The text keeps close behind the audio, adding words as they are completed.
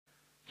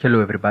Hello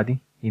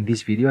everybody, in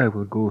this video I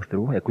will go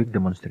through a quick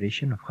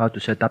demonstration of how to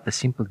set up a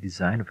simple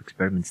design of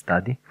experiment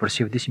study for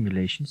CFD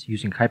simulations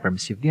using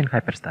HyperMesh CFD and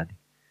HyperStudy.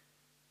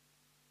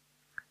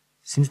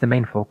 Since the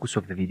main focus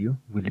of the video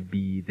will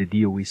be the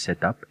DOE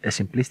setup, a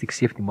simplistic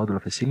CFD model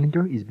of a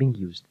cylinder is being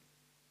used.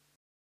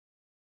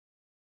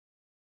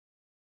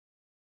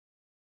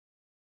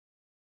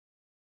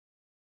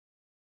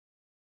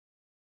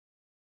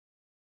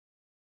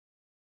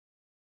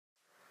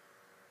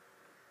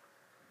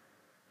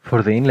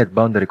 For the inlet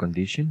boundary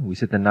condition, we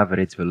set an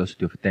average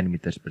velocity of 10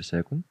 meters per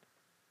second,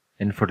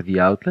 and for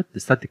the outlet, the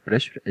static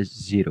pressure is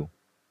 0.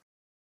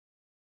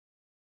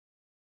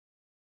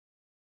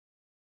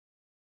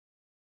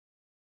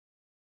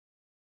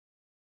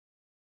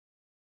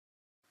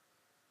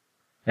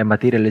 A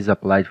material is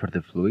applied for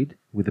the fluid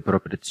with the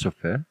properties of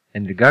air,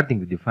 and regarding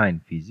the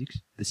defined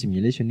physics, the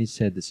simulation is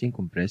set as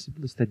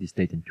incompressible, steady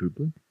state and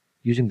turbulent,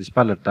 using the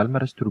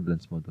Spaller-Talmaras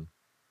turbulence model.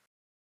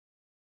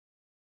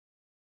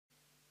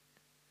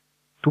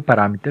 Two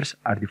parameters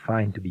are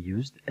defined to be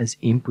used as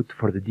input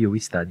for the DOE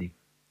study.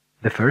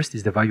 The first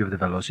is the value of the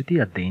velocity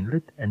at the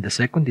inlet, and the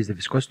second is the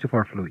viscosity of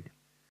our fluid.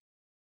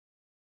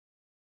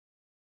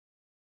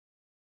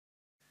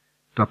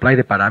 To apply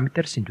the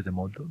parameters into the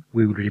model,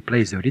 we will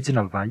replace the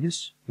original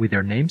values with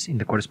their names in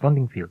the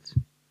corresponding fields.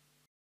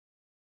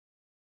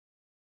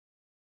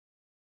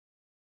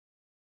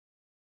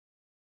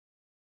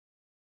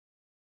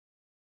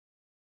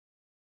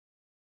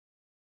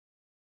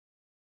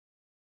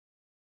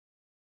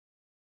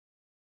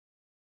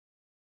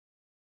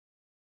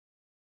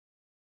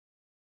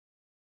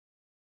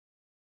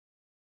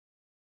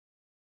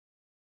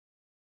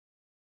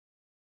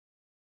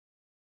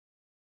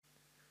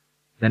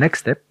 The next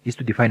step is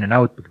to define an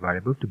output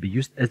variable to be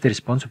used as the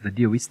response of the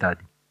DOE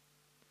study.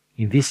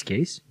 In this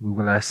case, we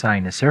will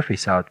assign a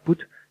surface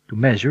output to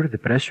measure the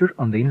pressure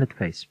on the inlet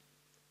face.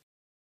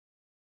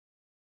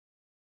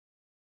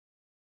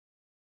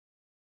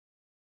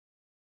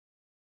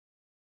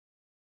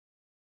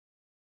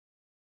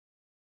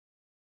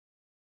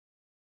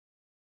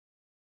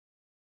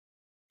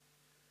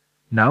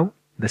 Now,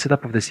 the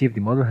setup of the CFD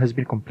model has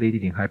been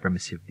completed in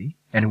HyperMesh CFD,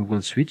 and we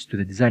will switch to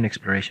the Design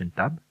Exploration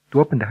tab to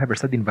open the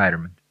HyperStudy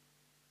environment.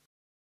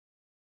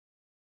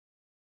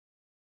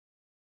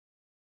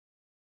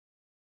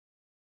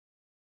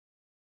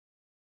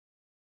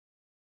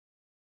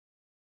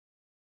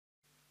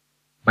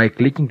 By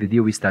clicking the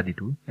DOE study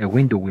tool, a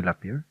window will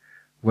appear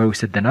where we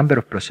set the number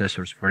of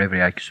processors for every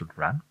IQ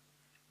run.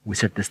 We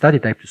set the study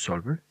type to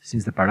solver,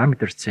 since the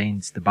parameters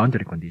change the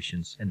boundary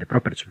conditions and the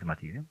properties of the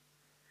material.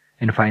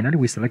 And finally,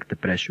 we select the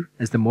pressure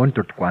as the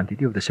monitored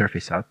quantity of the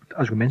surface output,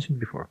 as we mentioned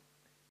before.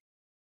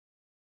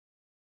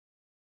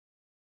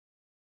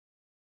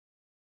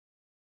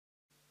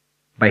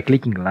 By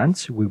clicking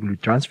Launch, we will be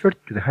transferred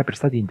to the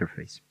HyperStudy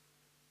interface.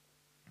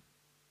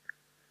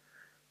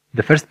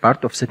 The first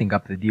part of setting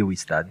up the DOE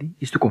study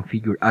is to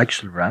configure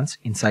actual runs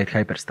inside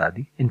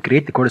HyperStudy and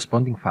create the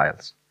corresponding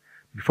files.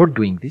 Before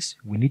doing this,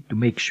 we need to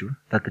make sure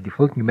that the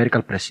default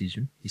numerical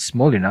precision is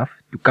small enough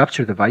to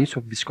capture the values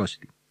of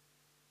viscosity.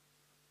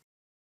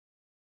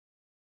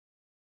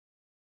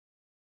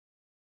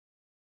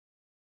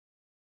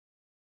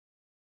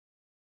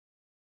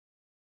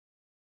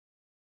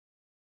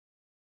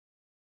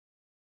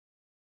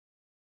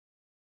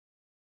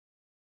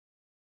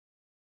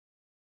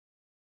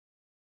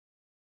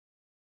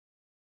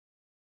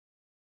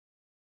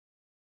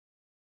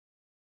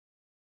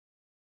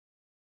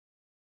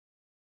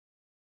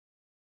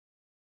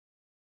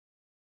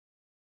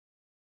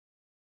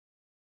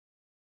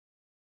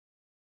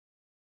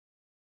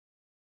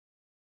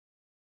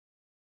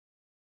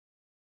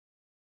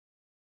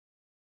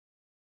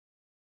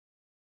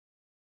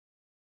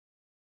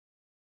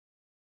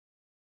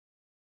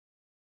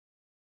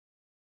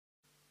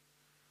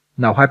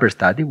 Now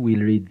HyperStudy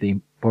will read the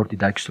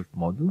imported actual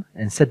model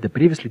and set the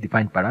previously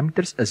defined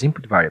parameters as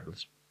input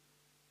variables.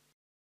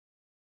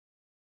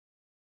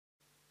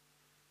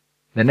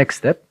 The next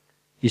step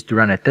is to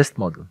run a test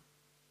model.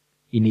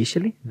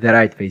 Initially, the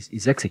write phase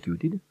is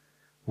executed,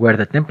 where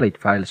the template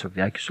files of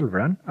the actual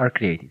run are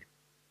created.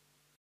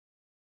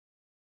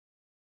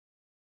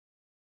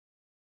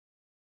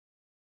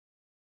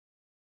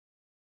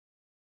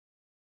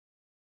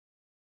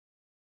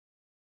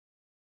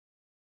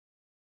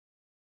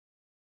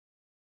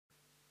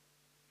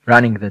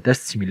 Running the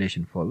test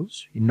simulation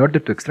follows in order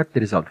to extract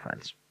the result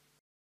files.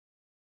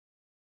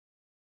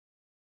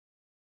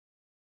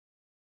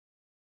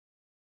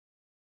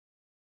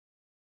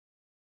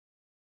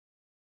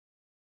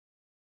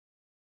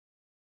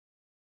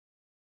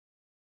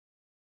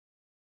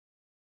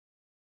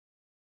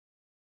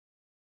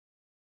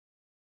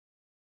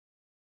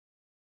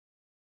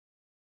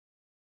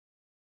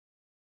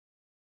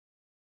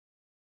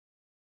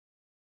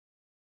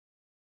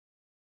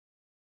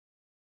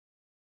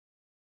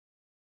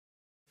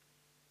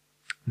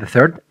 The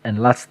third and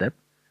last step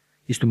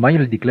is to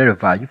manually declare a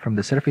value from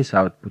the surface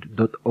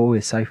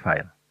output.osi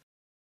file.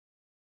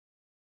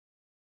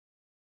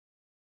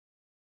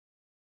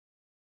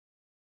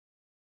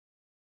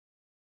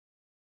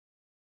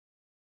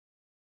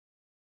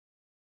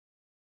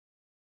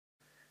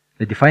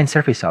 The defined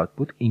surface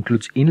output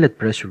includes inlet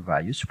pressure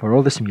values for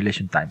all the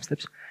simulation time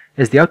steps,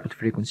 as the output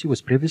frequency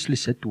was previously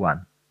set to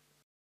 1.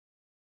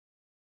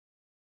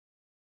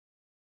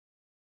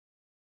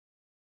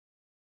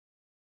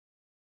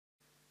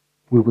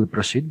 We will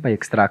proceed by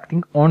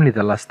extracting only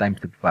the last time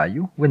step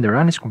value when the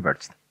run is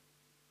converged.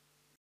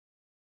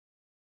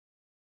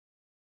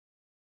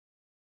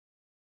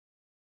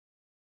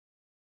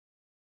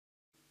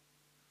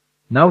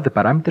 Now the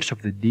parameters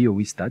of the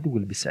DOE study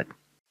will be set.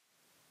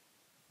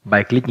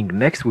 By clicking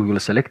Next, we will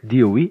select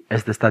DOE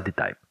as the study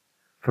type.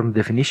 From the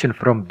definition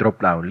from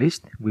drop-down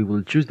list, we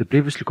will choose the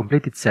previously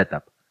completed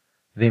setup.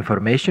 The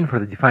information for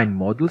the defined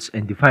modules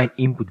and defined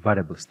input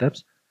variable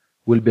steps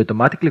will be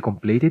automatically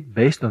completed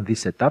based on this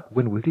setup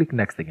when we click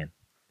Next again.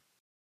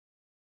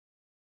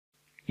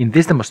 In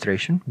this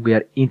demonstration, we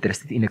are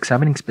interested in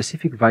examining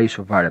specific values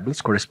of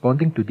variables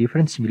corresponding to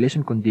different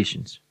simulation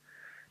conditions.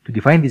 To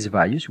define these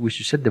values, we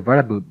should set the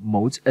variable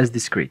modes as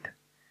discrete.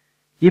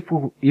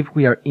 If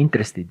we are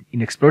interested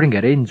in exploring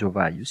a range of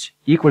values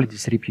equally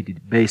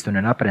distributed based on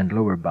an upper and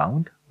lower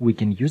bound, we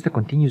can use the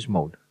continuous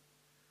mode.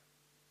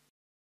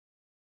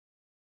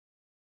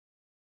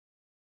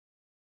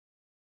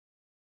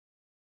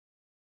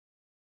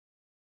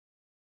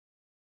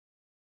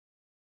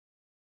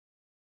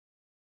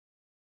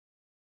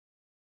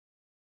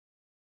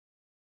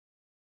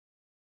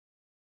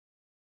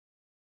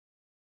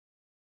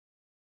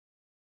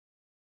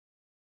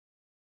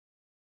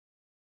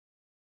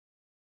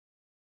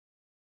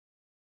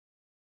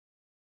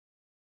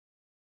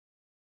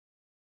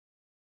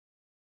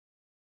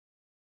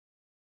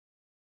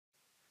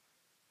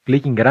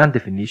 Clicking Run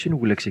Definition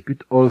will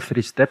execute all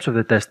 3 steps of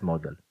the test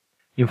model.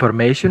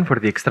 Information for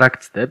the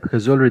extract step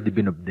has already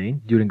been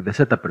obtained during the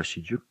setup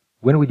procedure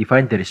when we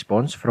defined the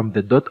response from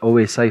the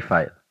 .osi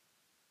file.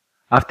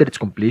 After its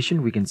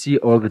completion, we can see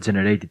all the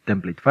generated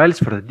template files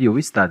for the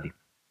DOE study.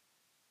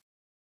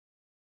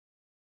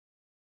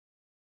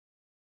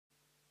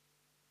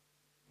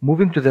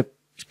 Moving to the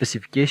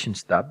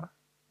Specifications tab,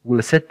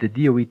 we'll set the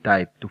DOE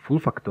type to full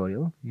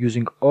factorial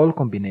using all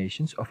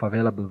combinations of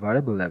available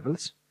variable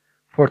levels,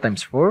 4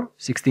 times 4,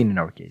 16 in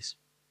our case.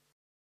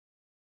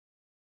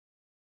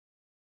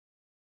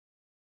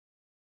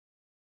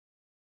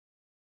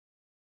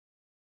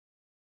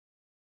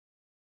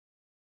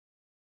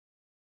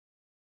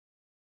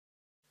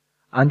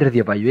 Under the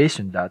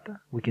evaluation data,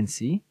 we can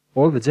see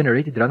all the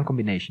generated run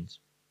combinations.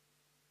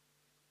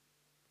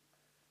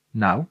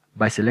 Now,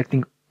 by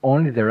selecting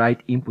only the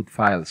right input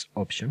files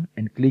option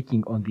and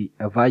clicking on the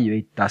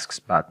Evaluate Tasks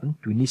button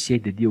to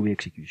initiate the DOE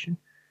execution,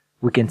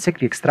 we can check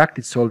the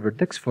extracted solver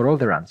text for all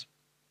the runs.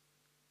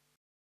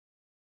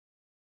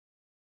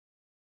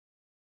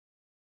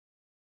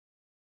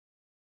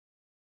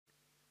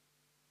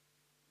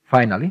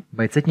 Finally,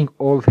 by checking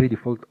all 3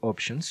 default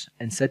options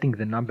and setting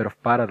the number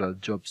of parallel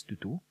jobs to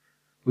 2,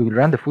 we will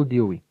run the full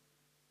DOE.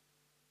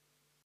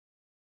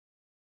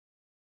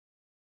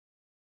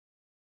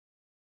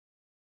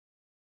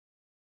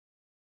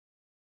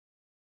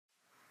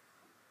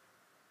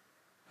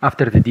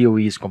 After the DOE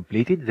is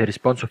completed, the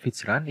response of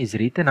each run is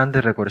written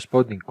under the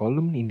corresponding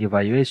column in the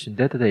evaluation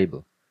data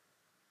table.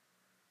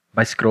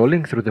 By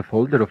scrolling through the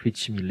folder of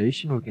each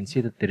simulation, we can see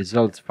that the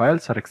results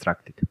files are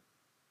extracted.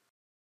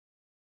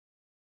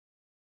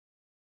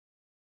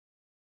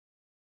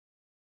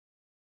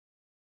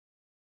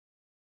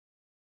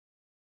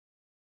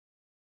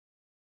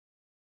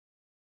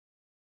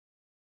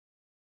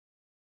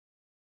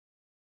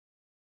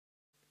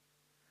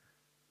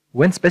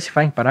 When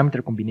specifying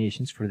parameter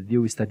combinations for the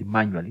DOE study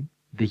manually,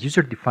 the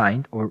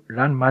user-defined or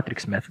run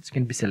matrix methods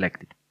can be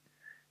selected.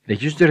 The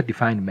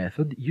user-defined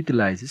method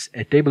utilizes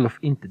a table of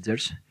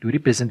integers to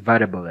represent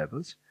variable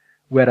levels,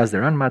 whereas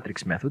the run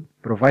matrix method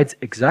provides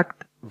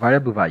exact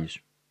variable values.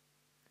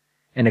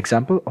 An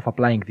example of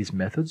applying these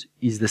methods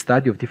is the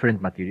study of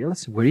different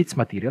materials, where each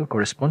material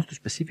corresponds to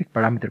specific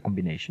parameter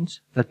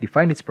combinations that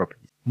define its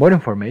properties. More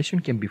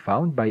information can be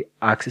found by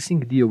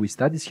accessing DOE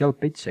Study's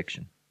help page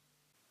section.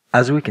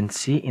 As we can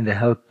see in the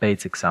help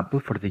page example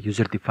for the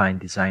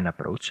user-defined design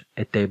approach,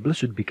 a table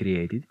should be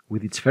created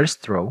with its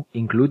first row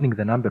including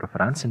the number of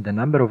runs and the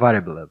number of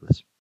variable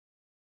levels.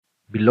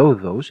 Below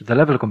those, the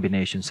level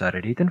combinations are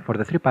written for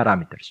the 3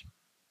 parameters.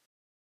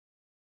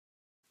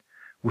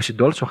 We should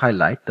also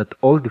highlight that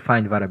all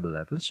defined variable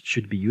levels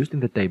should be used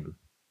in the table.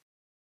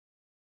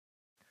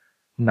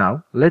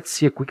 Now, let's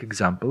see a quick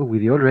example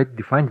with the already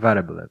defined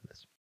variable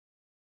levels.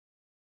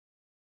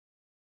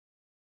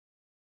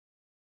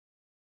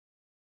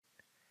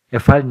 A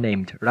file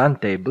named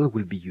runtable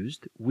will be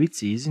used,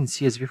 which is in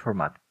CSV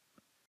format.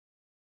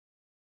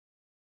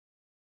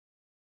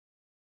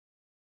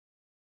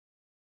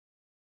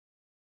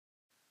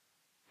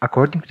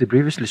 According to the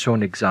previously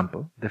shown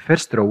example, the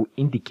first row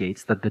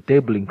indicates that the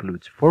table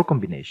includes 4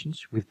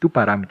 combinations with 2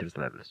 parameters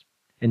levels,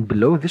 and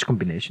below these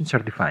combinations are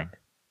defined.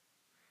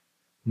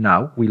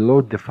 Now we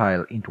load the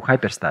file into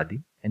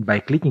HyperStudy, and by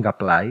clicking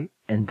Apply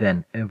and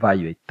then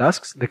Evaluate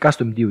Tasks, the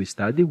custom DOE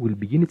study will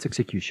begin its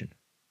execution.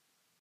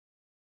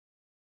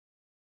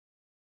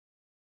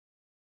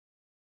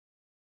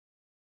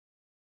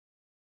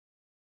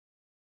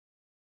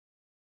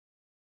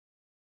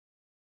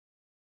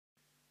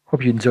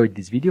 Hope you enjoyed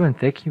this video and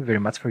thank you very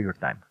much for your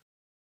time.